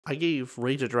I gave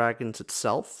Rage of Dragons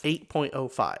itself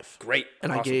 8.05. Great.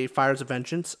 And I Awesome. gave Fires of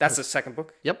Vengeance. That's the second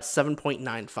book? Yep,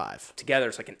 7.95. Together,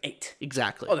 it's like an 8.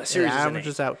 Exactly. Oh, the series it is an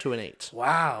averages out to an 8.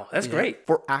 Wow, that's great.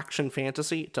 For action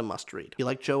fantasy, it's a must read. You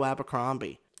like Joe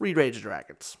Abercrombie? Read Rage of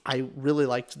Dragons. I really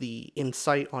liked the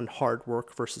insight on hard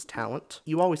work versus talent.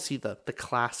 You always see the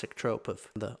classic trope of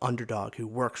the underdog who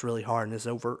works really hard and is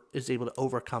able to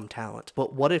overcome talent.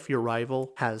 But what if your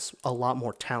rival has a lot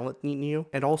more talent than you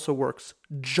and also works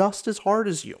just as hard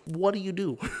as you? What do you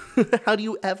do? How do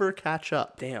you ever catch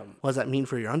up? Damn. What does that mean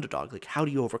for your underdog? Like, how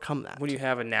do you overcome that? When you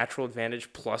have a natural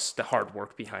advantage plus the hard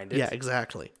work behind it. Yeah,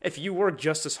 exactly. If you work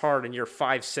just as hard and you're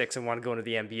 5'6" and want to go into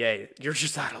the NBA, you're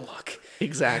just out of luck.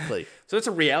 Exactly. So it's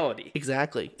a reality.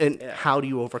 Exactly. And how do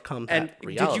you overcome that And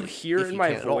reality? did you hear if in you my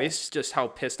can't at all? voice just how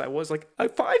pissed I was? Like, a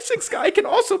 5'6" guy can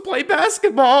also play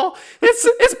basketball.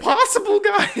 It's possible,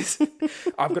 guys.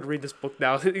 I'm going to read this book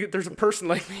now. There's a person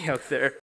like me out there.